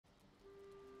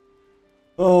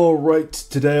Alright,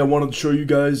 today I wanted to show you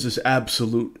guys this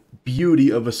absolute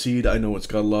beauty of a seed. I know it's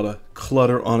got a lot of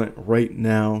clutter on it right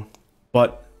now,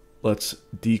 but let's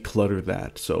declutter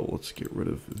that. So let's get rid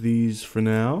of these for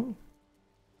now.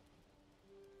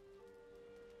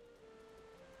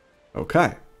 Okay,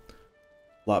 a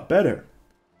lot better.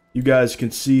 You guys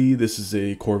can see this is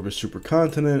a Corvus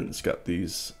supercontinent. It's got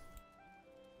these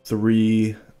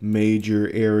three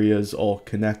major areas all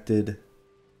connected,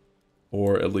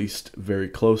 or at least very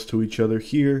close to each other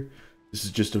here. This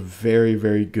is just a very,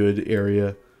 very good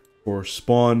area for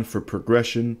spawn, for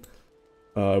progression.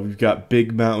 We've got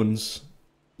big mountains,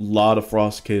 a lot of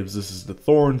frost caves. This is the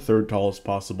Thorn, third tallest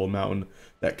possible mountain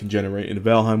that can generate in the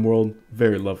Valheim world.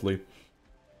 Very lovely.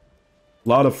 A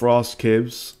lot of frost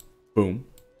caves. Boom.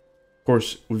 Of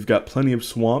course, we've got plenty of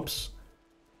swamps.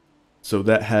 So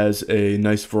that has a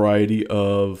nice variety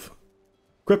of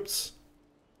crypts.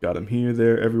 Got them here,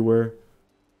 there, everywhere.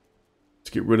 Let's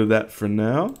get rid of that for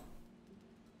now.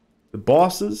 The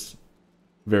bosses,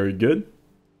 very good.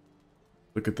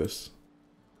 Look at this.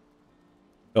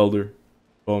 Elder,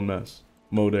 Bone Mass,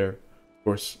 Modair. Of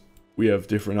course, we have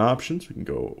different options. We can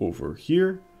go over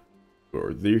here,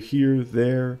 or there, here,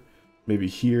 there, maybe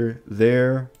here,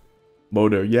 there.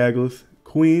 Modair, Yagluth,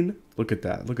 Queen. Look at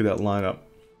that. Look at that lineup.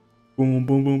 Boom,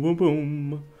 boom, boom, boom,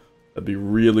 boom. That'd be a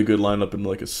really good lineup in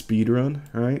like a speed run,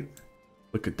 right?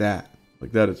 Look at that.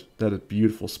 Like that is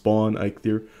beautiful spawn. Ike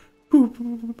there.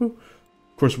 Of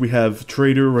course, we have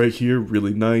Trader right here,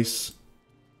 really nice.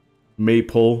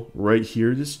 Maypole right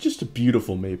here. This is just a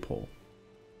beautiful Maypole.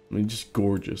 I mean, just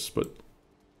gorgeous. But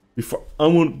before I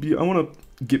want to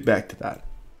get back to that.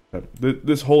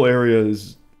 This whole area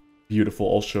is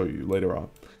beautiful. I'll show you later on.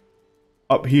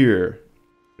 Up here,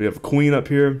 we have a Queen up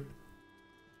here.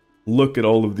 Look at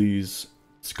all of these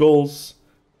skulls.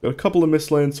 Got a couple of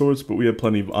Mistland swords, but we have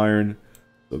plenty of iron,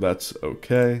 so that's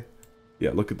okay.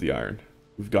 Yeah, look at the iron.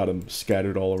 We've got them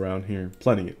scattered all around here.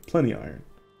 Plenty iron.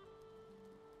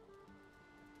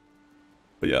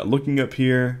 But yeah, looking up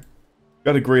here,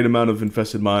 got a great amount of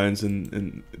infested mines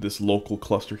in this local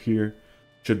cluster here.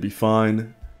 Should be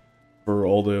fine for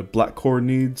all the black core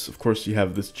needs. Of course, you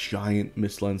have this giant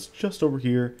Mistlands just over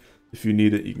here. If you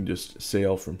need it, you can just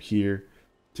sail from here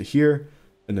to here,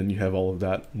 and then you have all of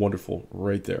that wonderful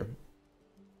right there.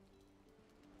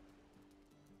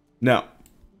 Now,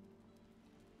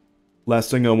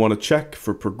 last thing I want to check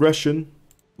for progression,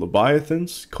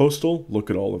 Leviathans, coastal. Look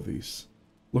at all of these.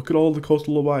 Look at all the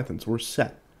coastal Leviathans. We're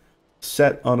set.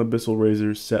 Set on Abyssal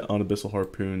Razors, set on Abyssal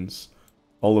Harpoons,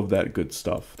 all of that good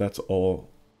stuff. That's all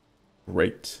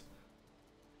great.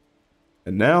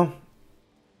 And now,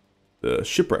 the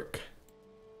shipwreck.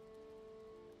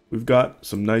 We've got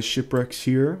some nice shipwrecks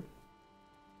here.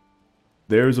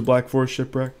 There's a Black Forest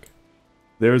shipwreck.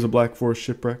 There's a Black Forest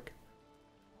shipwreck.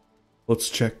 Let's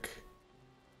check.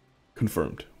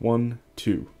 Confirmed. 1,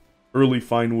 2. Early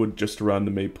Finewood just around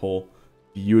the Maypole.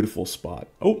 Beautiful spot.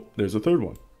 Oh, there's a third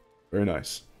one. Very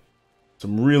nice.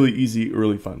 Some really easy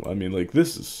early Finewood. I mean, like,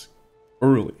 this is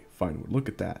early Finewood. Look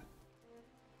at that.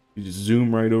 You just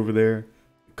zoom right over there.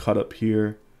 Cut up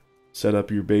here. Set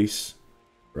up your base.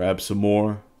 Grab some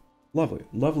more. Lovely,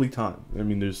 lovely time. I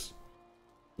mean, there's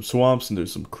some swamps and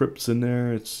there's some crypts in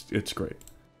there. It's great.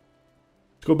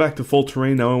 Let's go back to full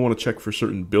terrain. Now I want to check for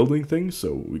certain building things.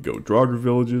 So we go Draugr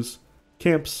villages,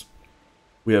 camps.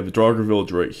 We have a Draugr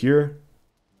village right here.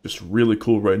 Just really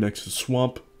cool right next to the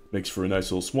swamp. Makes for a nice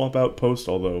little swamp outpost,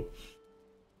 although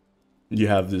you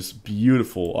have this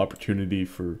beautiful opportunity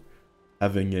for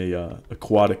having a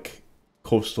aquatic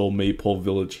coastal Maypole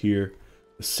village here.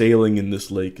 Sailing in this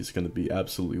lake is going to be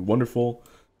absolutely wonderful.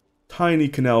 Tiny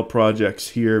canal projects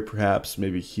here, perhaps,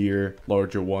 maybe here.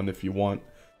 Larger one if you want.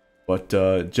 But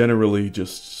generally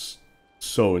just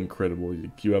so incredible.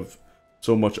 You have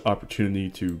so much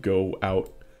opportunity to go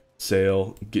out,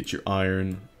 sail, get your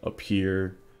iron up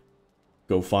here.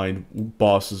 Go find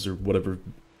bosses or whatever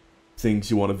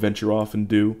things you want to venture off and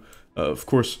do. Of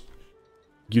course,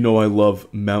 you know I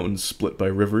love mountains split by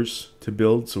rivers to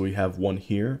build. So we have one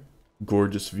here.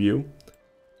 Gorgeous view.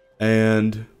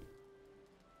 And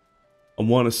I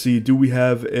want to see, do we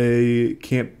have a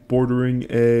camp bordering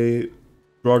a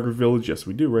Draugr village? Yes,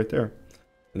 we do, right there.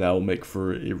 And that will make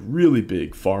for a really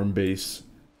big farm base,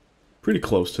 pretty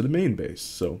close to the main base.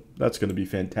 So that's going to be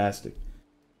fantastic.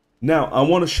 Now, I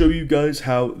want to show you guys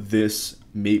how this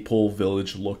Maypole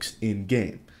village looks in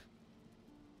game.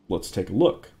 Let's take a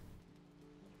look.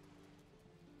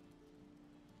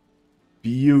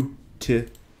 Beautiful.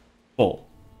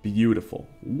 Beautiful.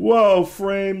 Whoa,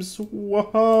 frames.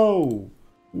 Whoa.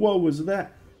 What was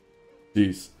that?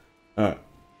 Jeez. Alright.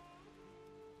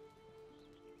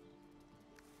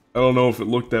 I don't know if it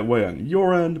looked that way on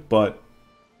your end, but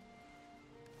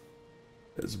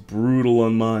it's brutal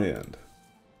on my end.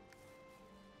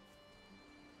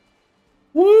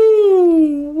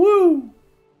 Woo! Woo!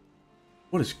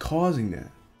 What is causing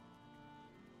that?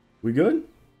 We good?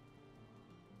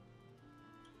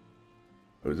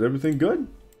 Is everything good?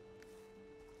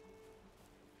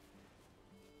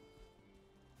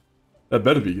 That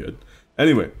better be good.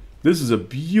 Anyway, this is a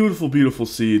beautiful, beautiful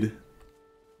seed.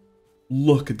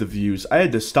 Look at the views. I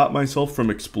had to stop myself from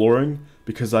exploring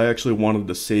because I actually wanted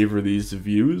to savor these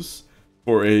views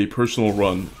for a personal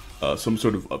run. Some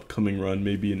sort of upcoming run,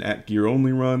 maybe an at-gear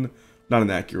only run. Not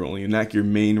an at-gear only, an at-gear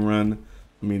main run.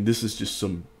 I mean, this is just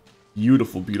some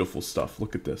beautiful, beautiful stuff.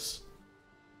 Look at this.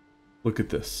 Look at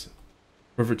this.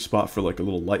 Perfect spot for like a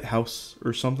little lighthouse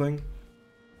or something.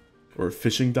 Or a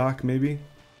fishing dock, maybe.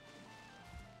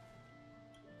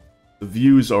 The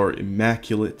views are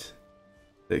immaculate.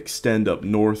 They extend up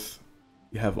north.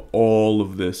 You have all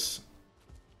of this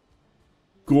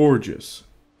gorgeous,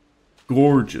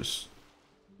 gorgeous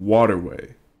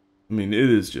waterway. I mean, it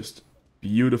is just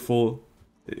beautiful.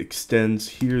 It extends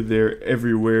here, there,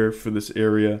 everywhere for this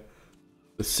area.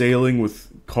 The sailing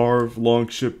with carved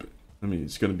longship, I mean,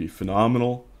 it's going to be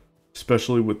phenomenal.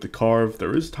 Especially with the carve.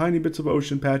 There is tiny bits of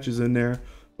ocean patches in there,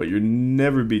 but you'll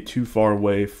never be too far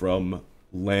away from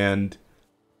land.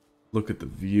 Look at the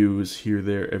views here,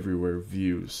 there, everywhere.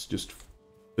 Views. Just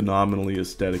phenomenally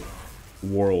aesthetic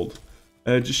world.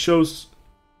 And it just shows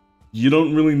you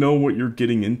don't really know what you're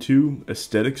getting into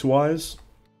aesthetics-wise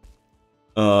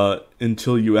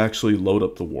until you actually load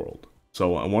up the world.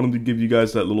 So I wanted to give you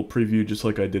guys that little preview just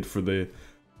like I did for the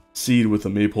seed with the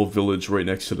Maypole village right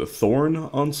next to the thorn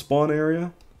on spawn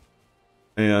area.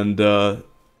 And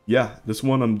yeah, this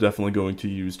one I'm definitely going to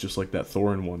use just like that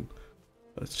thorn one.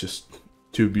 It's just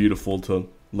too beautiful to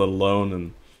let alone.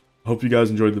 And I hope you guys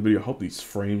enjoyed the video. I hope these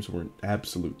frames weren't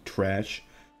absolute trash.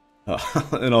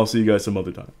 And I'll see you guys some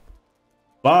other time.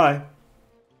 Bye!